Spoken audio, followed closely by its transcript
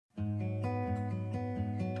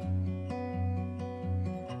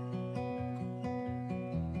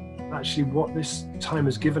actually what this time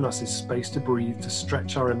has given us is space to breathe, to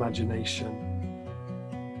stretch our imagination.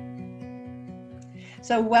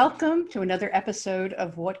 So welcome to another episode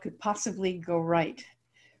of What Could Possibly Go Right,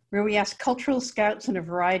 where we ask cultural scouts in a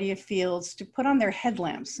variety of fields to put on their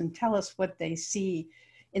headlamps and tell us what they see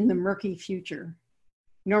in the murky future.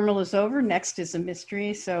 Normal is over, next is a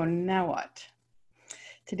mystery, so now what?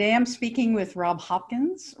 Today I'm speaking with Rob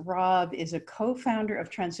Hopkins. Rob is a co-founder of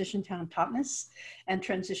Transition Town Totnes and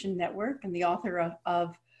Transition Network and the author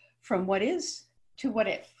of From What Is to What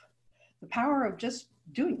If, the power of just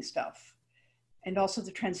doing stuff, and also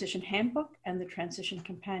the Transition Handbook and the Transition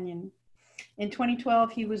Companion. In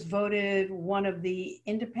 2012, he was voted one of the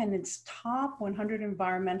Independent's top 100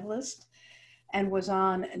 environmentalists and was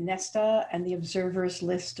on Nesta and the Observer's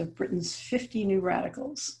list of Britain's 50 new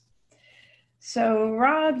radicals. So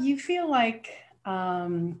Rob, you feel like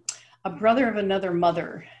a brother of another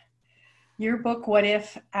mother. Your book, What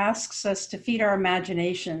If, asks us to feed our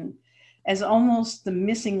imagination as almost the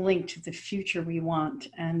missing link to the future we want.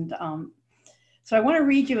 And so I want to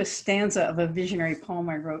read you a stanza of a visionary poem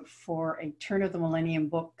I wrote for a Turn of the Millennium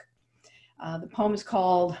book. The poem is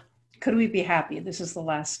called, Could We Be Happy? This is the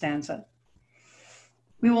last stanza.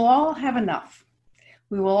 We will all have enough.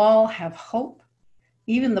 We will all have hope,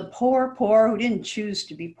 even the poor who didn't choose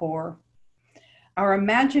to be poor. Our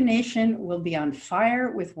imagination will be on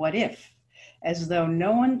fire with what if, as though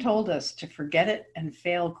no one told us to forget it and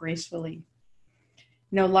fail gracefully.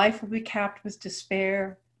 No life will be capped with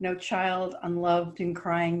despair, no child unloved and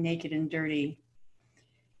crying naked and dirty.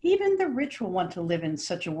 Even the rich will want to live in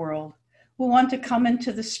such a world, will want to come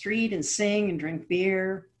into the street and sing and drink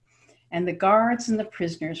beer. And the guards and the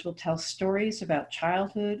prisoners will tell stories about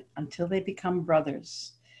childhood until they become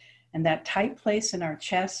brothers. And that tight place in our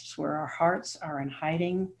chests where our hearts are in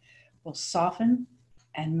hiding will soften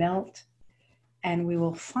and melt, and we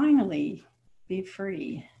will finally be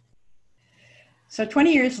free. So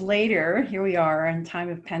 20 years later, here we are in time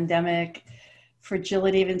of pandemic,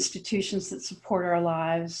 fragility of institutions that support our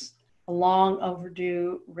lives, a long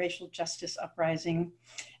overdue racial justice uprising.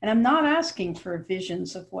 And I'm not asking for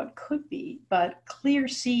visions of what could be, but clear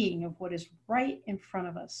seeing of what is right in front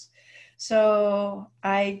of us. So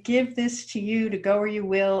I give this to you to go where you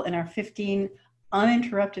will in our 15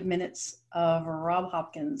 uninterrupted minutes of Rob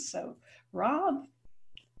Hopkins. So Rob,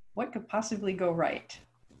 what could possibly go right?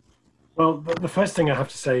 Well, the first thing I have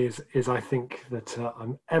to say is I think that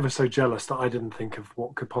I'm ever so jealous that I didn't think of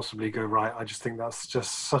what could possibly go right. I just think that's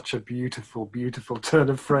just such a beautiful, beautiful turn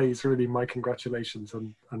of phrase. Really, my congratulations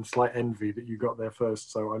and slight envy that you got there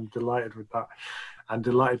first. So I'm delighted with that and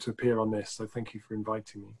delighted to appear on this. So thank you for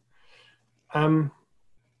inviting me.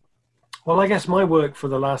 Well, I guess my work for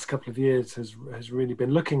the last couple of years has really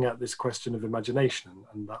been looking at this question of imagination,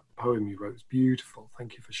 and that poem you wrote is beautiful.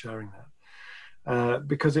 Thank you for sharing that.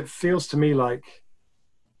 Because it feels to me like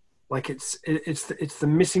it's the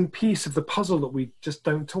missing piece of the puzzle that we just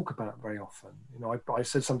don't talk about very often. You know, I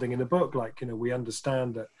said something in the book like, you know, we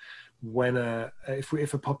understand that when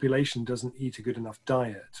if a population doesn't eat a good enough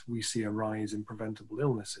diet, we see a rise in preventable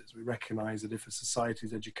illnesses. We recognize that if a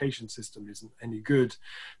society's education system isn't any good,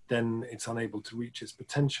 then it's unable to reach its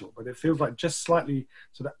potential. But it feels like just slightly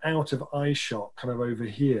sort of out of eyeshot, kind of over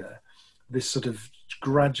here, this sort of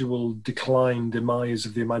gradual decline, demise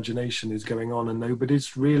of the imagination is going on, and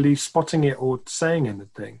nobody's really spotting it or saying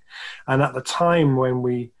anything. And at the time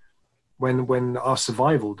when our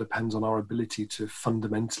survival depends on our ability to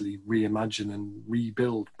fundamentally reimagine and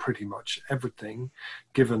rebuild pretty much everything,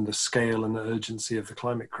 given the scale and the urgency of the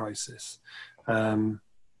climate crisis,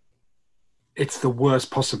 it's the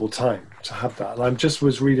worst possible time to have that. And I just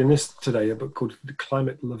was reading this today, a book called The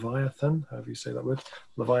Climate Leviathan, however you say that word,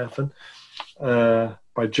 Leviathan,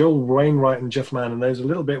 by Joel Wainwright and Jeff Mann. And there's a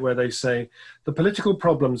little bit where they say, the political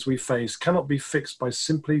problems we face cannot be fixed by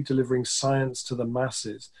simply delivering science to the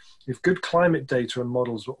masses. If good climate data and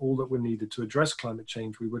models were all that were needed to address climate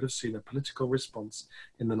change, we would have seen a political response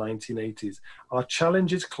in the 1980s. Our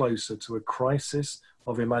challenge is closer to a crisis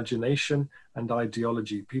of imagination and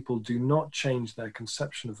ideology. People do not change their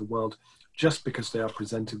conception of the world just because they are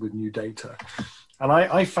presented with new data. And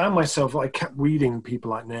I found myself, I kept reading people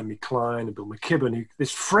like Naomi Klein and Bill McKibben,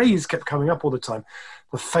 this phrase kept coming up all the time.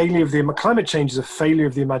 The failure of the, climate change is a failure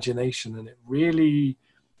of the imagination. And it really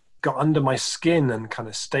got under my skin and kind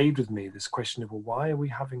of stayed with me, this question of, well, why are we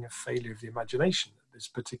having a failure of the imagination at this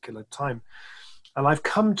particular time? And I've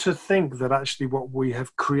come to think that actually what we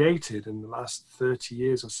have created in the last 30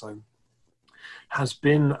 years or so has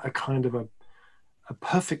been a kind of a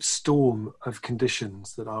perfect storm of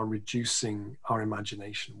conditions that are reducing our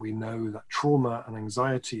imagination. We know that trauma and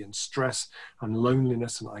anxiety and stress and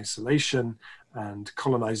loneliness and isolation and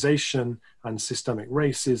colonization and systemic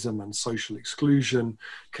racism and social exclusion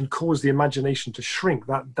can cause the imagination to shrink.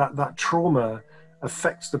 That trauma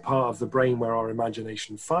affects the part of the brain where our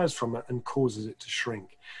imagination fires from it and causes it to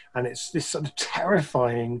shrink. And it's this sort of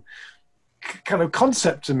terrifying kind of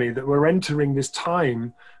concept to me that we're entering this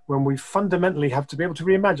time when we fundamentally have to be able to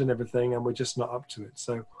reimagine everything, and we're just not up to it.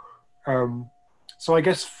 So so I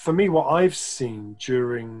guess for me, what I've seen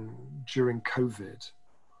during COVID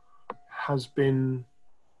has been,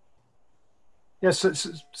 so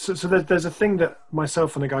there's a thing that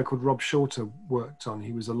myself and a guy called Rob Shorter worked on.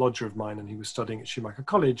 He was a lodger of mine, and he was studying at Schumacher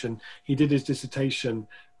College, and he did his dissertation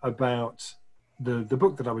about the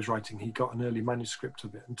book that I was writing. He got an early manuscript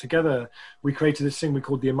of it, and together we created this thing we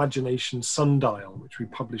called the Imagination Sundial, which we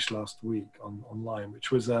published last week online, which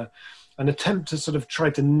was an attempt to sort of try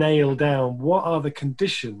to nail down what are the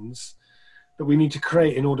conditions that we need to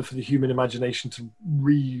create in order for the human imagination to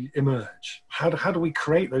re-emerge. How do we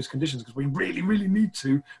create those conditions? Because we really, really need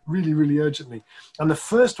to, really, really urgently. And the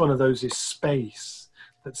first one of those is space.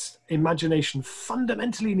 That's imagination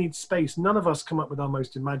fundamentally needs space. None of us come up with our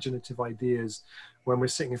most imaginative ideas when we're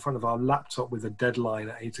sitting in front of our laptop with a deadline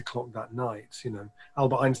at 8 o'clock that night. You know,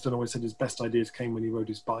 Albert Einstein always said his best ideas came when he rode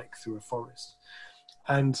his bike through a forest.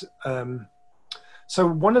 And so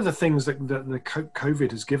one of the things that the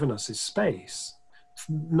COVID has given us is space.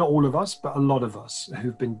 Not all of us, but a lot of us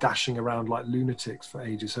who've been dashing around like lunatics for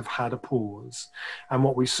ages have had a pause. And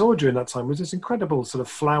what we saw during that time was this incredible sort of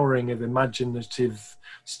flowering of imaginative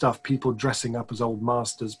stuff, people dressing up as old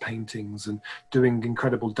masters, paintings, and doing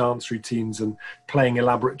incredible dance routines and playing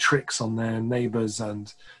elaborate tricks on their neighbors,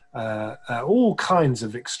 and all kinds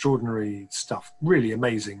of extraordinary stuff, really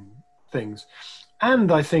amazing things.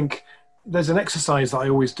 And I think there's an exercise that I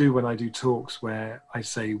always do when I do talks where I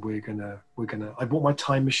say I bought my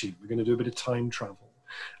time machine. We're going to do a bit of time travel.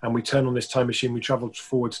 And we turn on this time machine. We travel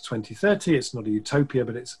forward to 2030. It's not a utopia,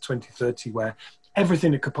 but it's a 2030 where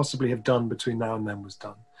everything that could possibly have done between now and then was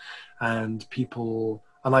done. And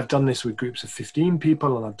I've done this with groups of 15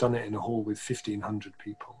 people, and I've done it in a hall with 1,500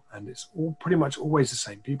 people. And it's all pretty much always the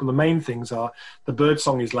same people. The main things are the bird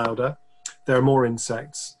song is louder. There are more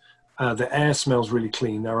insects. The air smells really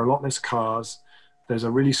clean. There are a lot less cars. There's a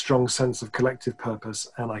really strong sense of collective purpose,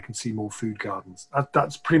 and I can see more food gardens.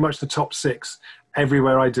 That's pretty much the top 6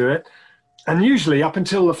 everywhere I do it. And usually up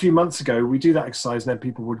until a few months ago, we do that exercise, and then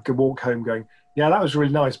people would walk home going, yeah, that was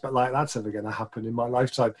really nice, but like, that's never going to happen in my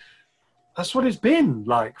lifetime. That's what it's been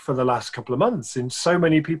like for the last couple of months in so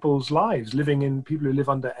many people's lives, people who live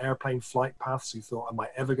under airplane flight paths who thought, am I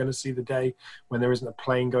ever going to see the day when there isn't a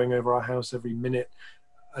plane going over our house every minute?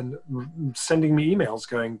 And sending me emails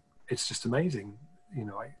going, it's just amazing, you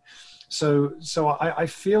know. So I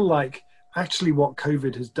feel like actually what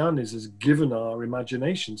COVID has done is has given our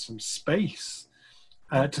imagination some space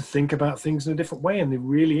to think about things in a different way. And the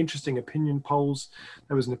really interesting opinion polls,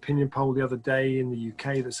 there was an opinion poll the other day in the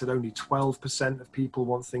UK that said only 12% of people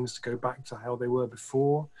want things to go back to how they were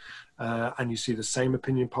before. And you see the same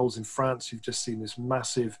opinion polls in France. You've just seen this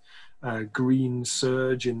massive green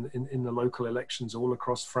surge in the local elections all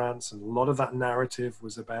across France, and a lot of that narrative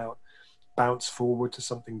was about bounce forward to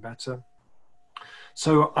something better.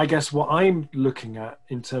 So I guess what I'm looking at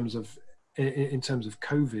in terms of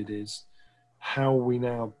COVID is how we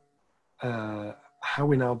now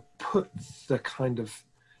put the kind of,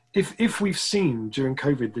 if we've seen during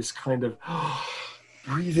COVID this kind of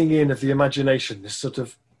breathing in of the imagination, this sort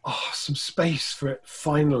of some space for it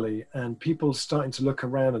finally, and people starting to look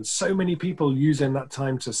around, and so many people using that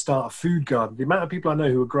time to start a food garden. The amount of people I know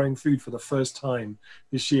who are growing food for the first time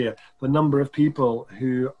this year, the number of people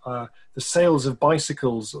who the sales of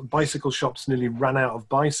bicycle shops nearly ran out of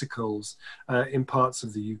bicycles in parts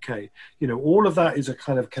of the UK. You know, all of that is a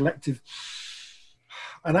kind of collective.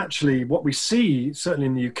 And actually what we see, certainly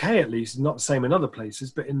in the UK at least, not the same in other places,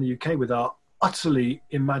 but in the UK with our utterly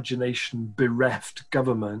imagination bereft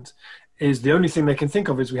government, is the only thing they can think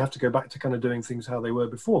of is we have to go back to kind of doing things how they were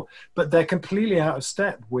before. But they're completely out of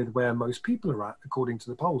step with where most people are at, according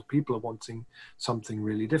to the polls. People are wanting something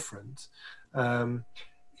really different.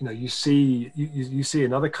 You know, you see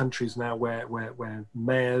in other countries now where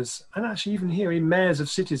mayors, and actually even here, mayors of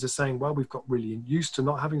cities are saying, well, we've got really used to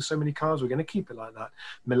not having so many cars. We're going to keep it like that.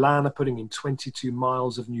 Milan are putting in 22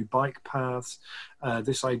 miles of new bike paths,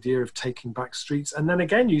 this idea of taking back streets. And then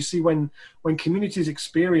again, you see when communities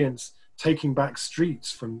experience taking back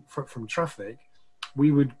streets from traffic,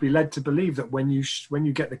 we would be led to believe that when you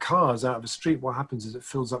get the cars out of a street, what happens is it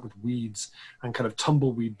fills up with weeds and kind of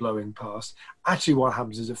tumbleweed blowing past. Actually, what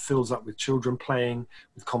happens is it fills up with children playing,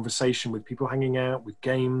 with conversation, with people hanging out, with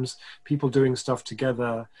games, people doing stuff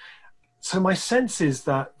together. So my sense is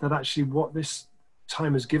that actually what this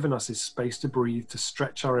time has given us is space to breathe, to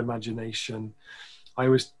stretch our imagination. I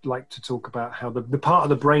always like to talk about how the part of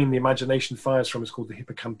the brain the imagination fires from is called the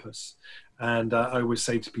hippocampus. And I always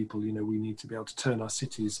say to people, you know, we need to be able to turn our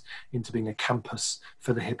cities into being a campus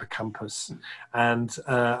for the hippocampus. And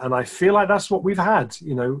I feel like that's what we've had,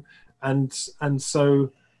 you know, and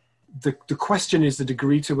so the question is the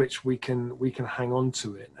degree to which we can hang on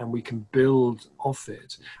to it and we can build off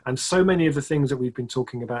it. And so many of the things that we've been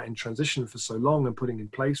talking about in transition for so long and putting in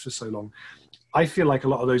place for so long, I feel like a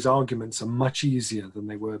lot of those arguments are much easier than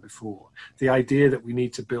they were before. The idea that we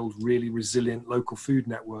need to build really resilient local food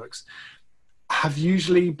networks have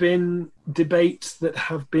usually been debates that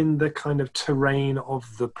have been the kind of terrain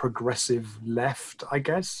of the progressive left, I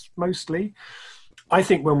guess, mostly. I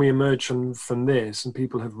think when we emerge from this and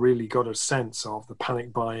people have really got a sense of the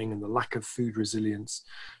panic buying and the lack of food resilience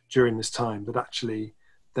during this time, that actually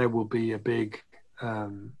there will be a big,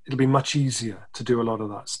 it'll be much easier to do a lot of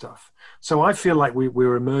that stuff. So I feel like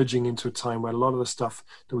we're emerging into a time where a lot of the stuff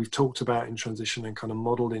that we've talked about in transition and kind of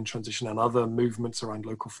modeled in transition and other movements around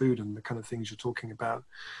local food and the kind of things you're talking about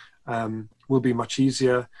will be much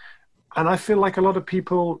easier. And I feel like a lot of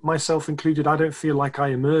people, myself included, I don't feel like I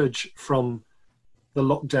emerge from the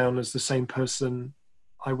lockdown as the same person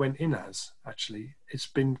I went in as, actually. It's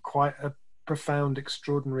been quite a profound,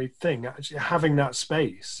 extraordinary thing, actually, having that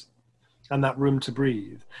space and that room to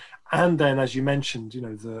breathe. And then, as you mentioned, you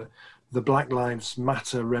know, the Black Lives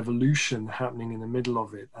Matter revolution happening in the middle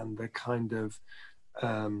of it, and the kind of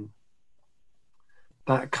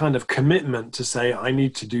that kind of commitment to say, I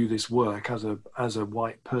need to do this work as a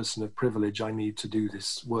white person of privilege. I need to do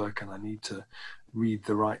this work, and I need to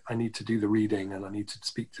I need to do the reading, and I need to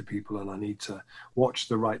speak to people, and I need to watch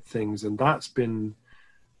the right things. And that's been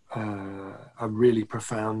a really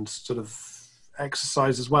profound sort of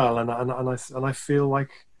exercise as well. And I feel like,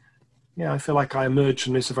 yeah, I feel like I emerged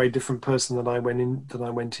from this a very different person than I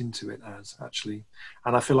went into it as, actually.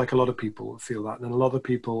 And I feel like a lot of people feel that, and a lot of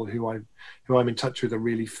people who I'm in touch with are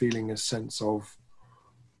really feeling a sense of,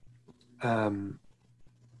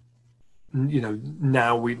 you know,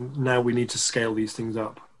 now we need to scale these things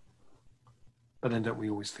up. But then don't we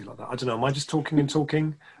always feel like that? I don't know. Am I just talking and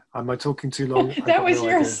talking? Am I talking too long? That was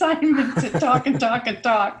your assignment, to talk and talk and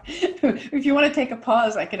talk. If you want to take a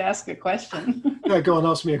pause, I could ask a question. Yeah, go on,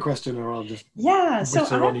 ask me a question, or I'll just... Yeah, so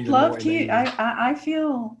I'd love to... I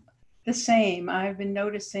feel the same. I've been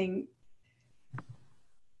noticing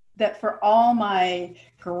that for all my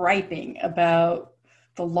griping about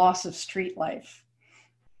the loss of street life,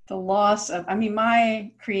 the loss of... I mean,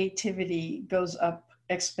 my creativity goes up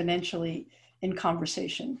exponentially in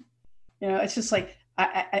conversation. You know, it's just like...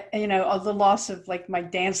 you know, the loss of like my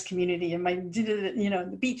dance community and my, you know,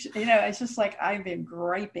 the beach, you know, it's just like I've been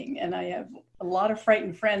griping, and I have a lot of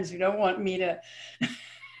frightened friends who don't want me to,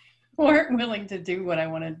 aren't willing to do what I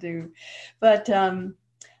want to do. But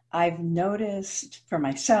I've noticed for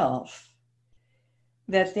myself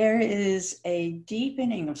that there is a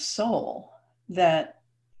deepening of soul that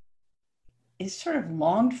is sort of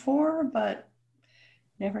longed for, but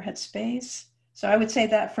never had space. So I would say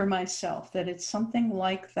that for myself, that it's something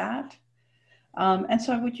like that. And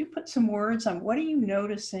so would you put some words on what are you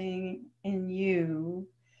noticing in you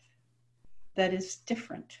that is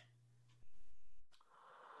different?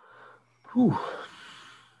 Whew.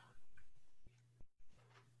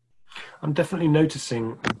 I'm definitely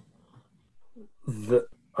noticing that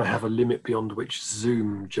I have a limit beyond which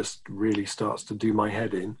Zoom just really starts to do my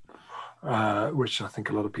head in, which I think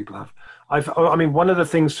a lot of people have. I mean, one of the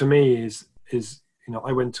things for me is, you know,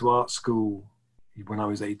 I went to art school when I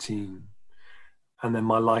was 18, and then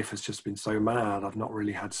my life has just been so mad. I've not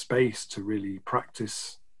really had space to really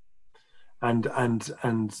practice. And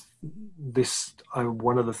this,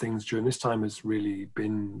 one of the things during this time has really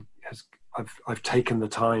been, I've taken the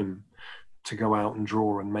time to go out and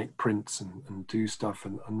draw and make prints and do stuff.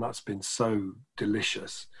 And that's been so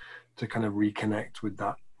delicious to kind of reconnect with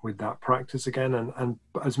that practice again. And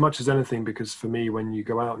as much as anything, because for me, when you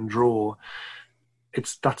go out and draw,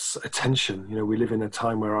 that's attention. You know, we live in a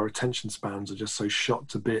time where our attention spans are just so shot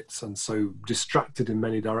to bits and so distracted in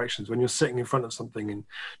many directions. When you're sitting in front of something and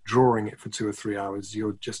drawing it for 2 or 3 hours,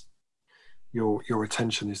 you're just, your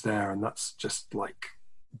attention is there, and that's just like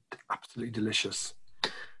absolutely delicious.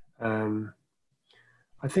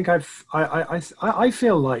 I think I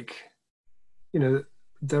feel like, you know,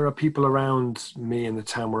 there are people around me in the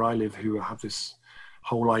town where I live who have this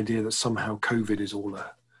whole idea that somehow COVID has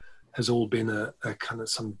all been a kind of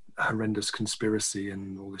some horrendous conspiracy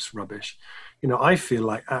and all this rubbish. I feel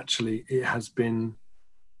like actually it has been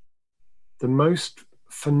the most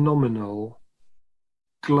phenomenal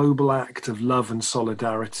global act of love and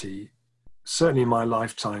solidarity, certainly in my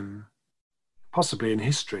lifetime, possibly in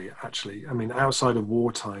history, actually. I mean, outside of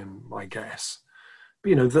wartime, I guess.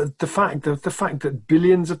 But, the fact that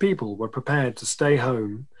billions of people were prepared to stay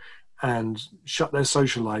home and shut their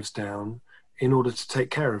social lives down in order to take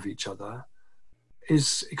care of each other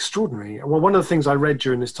is extraordinary. Well, one of the things I read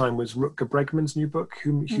during this time was Rutger Bregman's new book,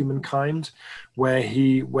 Humankind, where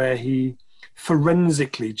he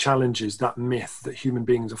forensically challenges that myth that human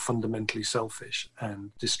beings are fundamentally selfish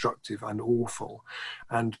and destructive and awful,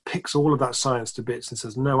 and picks all of that science to bits and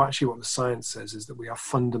says, no, actually what the science says is that we are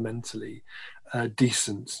fundamentally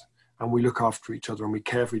decent, and we look after each other and we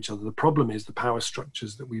care for each other. The problem is the power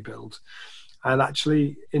structures that we build. And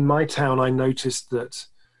actually in my town, I noticed that,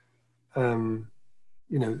 an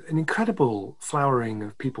incredible flowering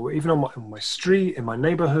of people, even on my street, in my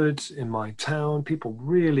neighborhood, in my town, people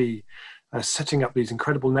really setting up these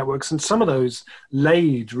incredible networks. And some of those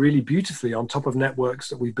laid really beautifully on top of networks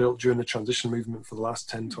that we built during the transition movement for the last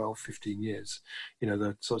 10, 12, 15 years.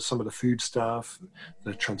 Some of the food stuff,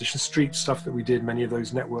 the transition street stuff that we did, many of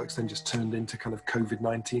those networks then just turned into kind of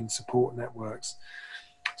COVID-19 support networks.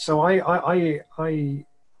 So I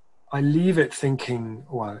leave it thinking,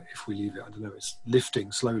 well, if we leave it, I don't know, it's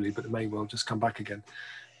lifting slowly, but it may well just come back again,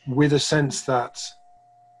 with a sense that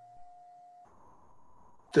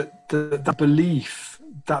that belief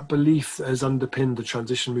that has underpinned the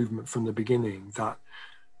transition movement from the beginning, that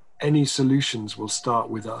any solutions will start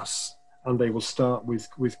with us, and they will start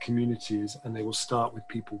with communities, and they will start with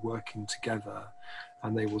people working together,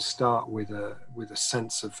 and they will start with a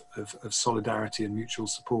sense of solidarity and mutual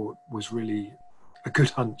support, was really a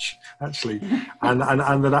good hunch, actually. and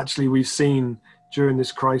that actually we've seen during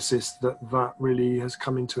this crisis that really has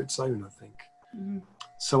come into its own, I think. Mm-hmm.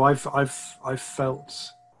 So I've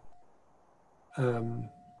felt,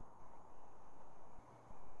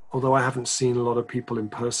 although I haven't seen a lot of people in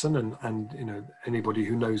person, and anybody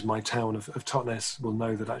who knows my town of Totnes will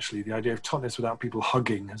know that actually the idea of Totnes without people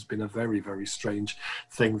hugging has been a very, very strange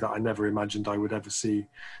thing that I never imagined I would ever see.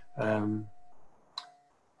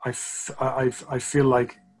 I feel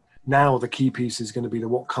like now the key piece is going to be that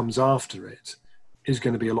what comes after it is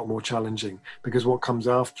going to be a lot more challenging, because what comes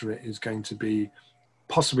after it is going to be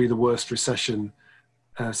possibly the worst recession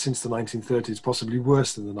since the 1930s, possibly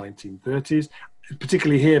worse than the 1930s,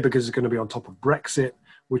 particularly here because it's going to be on top of Brexit,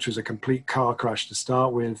 which was a complete car crash to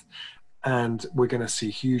start with. And we're going to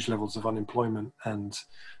see huge levels of unemployment. And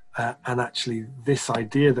actually this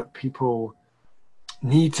idea that people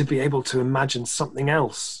need to be able to imagine something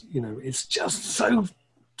else, it's just so,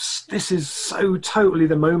 this is so totally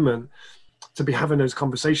the moment to be having those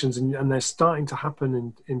conversations, and they're starting to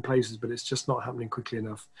happen in places, but it's just not happening quickly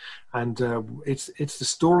enough. And it's the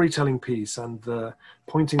storytelling piece, and the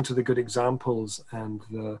pointing to the good examples, and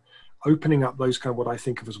the opening up those kind of what I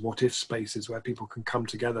think of as what if spaces, where people can come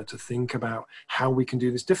together to think about how we can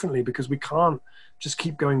do this differently, because we can't just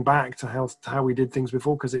keep going back to how we did things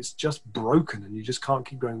before, because it's just broken, and you just can't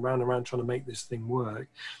keep going round and round trying to make this thing work.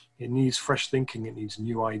 It needs fresh thinking, it needs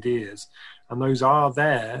new ideas, and those are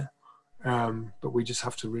there. But we just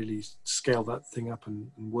have to really scale that thing up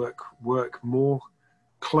and work more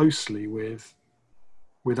closely with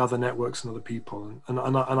other networks and other people. And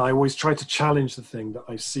I always try to challenge the thing that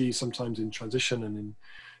I see sometimes in transition and in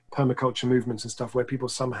permaculture movements and stuff, where people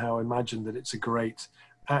somehow imagine that it's a great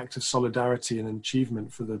act of solidarity and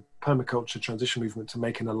achievement for the permaculture transition movement to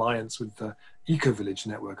make an alliance with the Eco-Village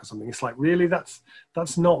network or something. It's like, really, that's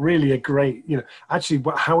not really a great, actually,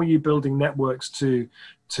 how are you building networks to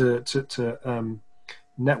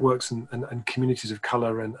networks and communities of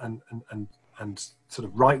color and sort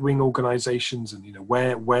of right-wing organizations, and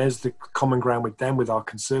where's the common ground with them, with our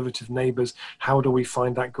conservative neighbors? How do we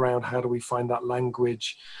find that ground? How do we find that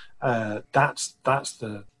language? That's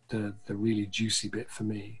the really juicy bit for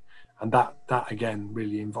me, and that again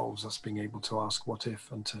really involves us being able to ask what if,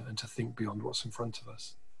 and to think beyond what's in front of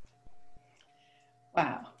us.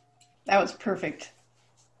 Wow, that was perfect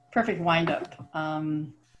wind up.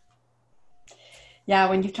 Yeah,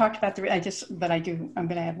 when you talked about I'm going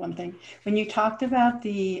to add one thing. When you talked about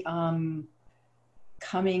the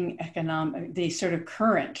coming economic, the sort of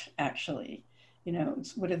current, actually,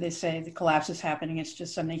 what do they say? The collapse is happening. It's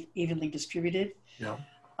just something evenly distributed. Yeah.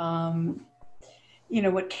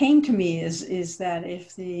 What came to me is that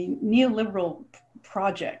if the neoliberal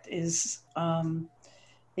project is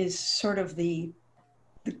is sort of the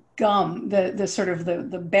gum, the sort of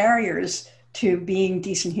the barriers to being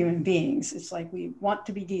decent human beings. It's like we want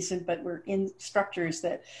to be decent, but we're in structures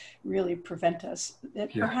that really prevent us.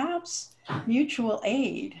 That perhaps mutual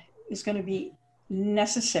aid is going to be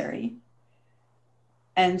necessary,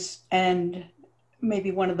 and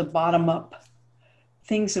maybe one of the bottom-up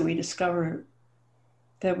things that we discover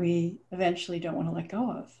that we eventually don't want to let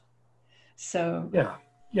go of. So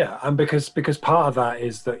and because part of that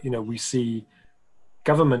is that, you know, we see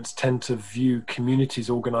governments tend to view communities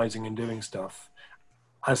organizing and doing stuff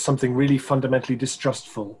as something really fundamentally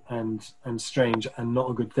distrustful and strange and not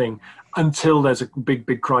a good thing, until there's a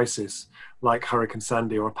big crisis like Hurricane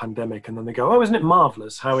Sandy or a pandemic, and then they go, oh, isn't it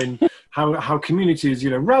marvelous how communities, you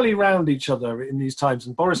know, rally around each other in these times.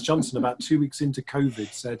 And Boris Johnson, about 2 weeks into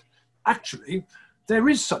COVID, said, actually, there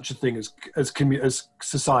is such a thing as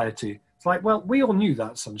society. It's like, well, we all knew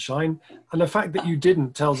that, sunshine, and the fact that you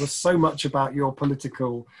didn't tells us so much about your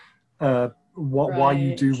political why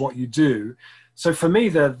you do what you do. So for me,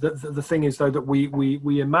 the thing is, though, that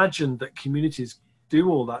we imagine that communities do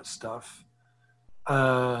all that stuff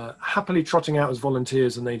happily trotting out as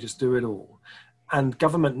volunteers, and they just do it all, and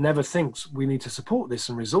government never thinks we need to support this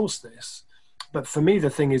and resource this. But for me,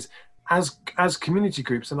 the thing is, as community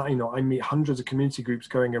groups, and I meet hundreds of community groups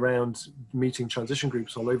going around meeting transition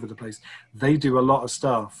groups all over the place. They do a lot of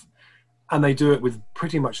stuff, and they do it with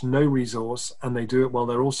pretty much no resource, and they do it while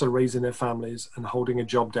they're also raising their families and holding a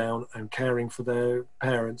job down and caring for their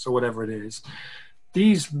parents or whatever it is.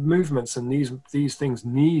 These movements and these things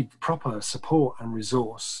need proper support and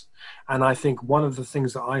resource. And I think one of the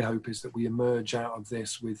things that I hope is that we emerge out of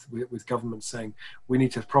this with government saying we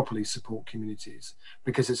need to properly support communities,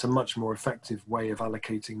 because it's a much more effective way of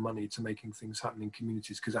allocating money to making things happen in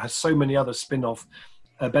communities, because it has so many other spin-off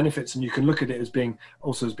benefits. And you can look at it as being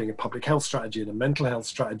a public health strategy and a mental health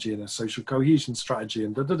strategy and a social cohesion strategy,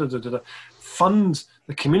 and fund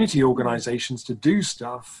the community organizations to do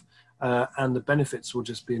stuff, and the benefits will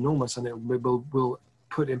just be enormous, and it will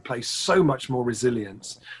put in place so much more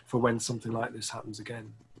resilience for when something like this happens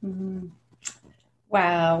again. Mm-hmm.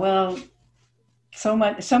 Wow. Well, so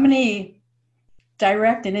many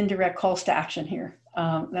direct and indirect calls to action here.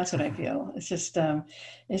 That's what I feel. It's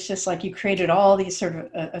just like you created all these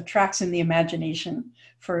sort of tracks in the imagination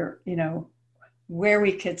for, you know, where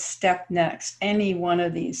we could step next, any one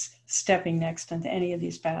of these, stepping next into any of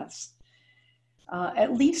these paths.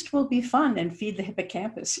 At least will be fun and feed the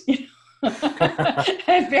hippocampus, you know?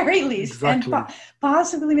 At very least, exactly. And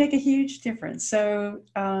possibly make a huge difference. So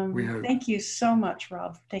thank you so much,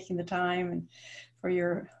 Rob, for taking the time and for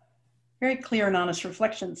your very clear and honest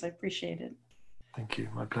reflections. I appreciate it. Thank you.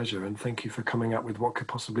 My pleasure. And thank you for coming up with what could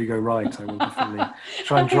possibly go right. I will definitely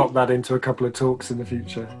try and drop that into a couple of talks in the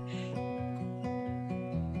future.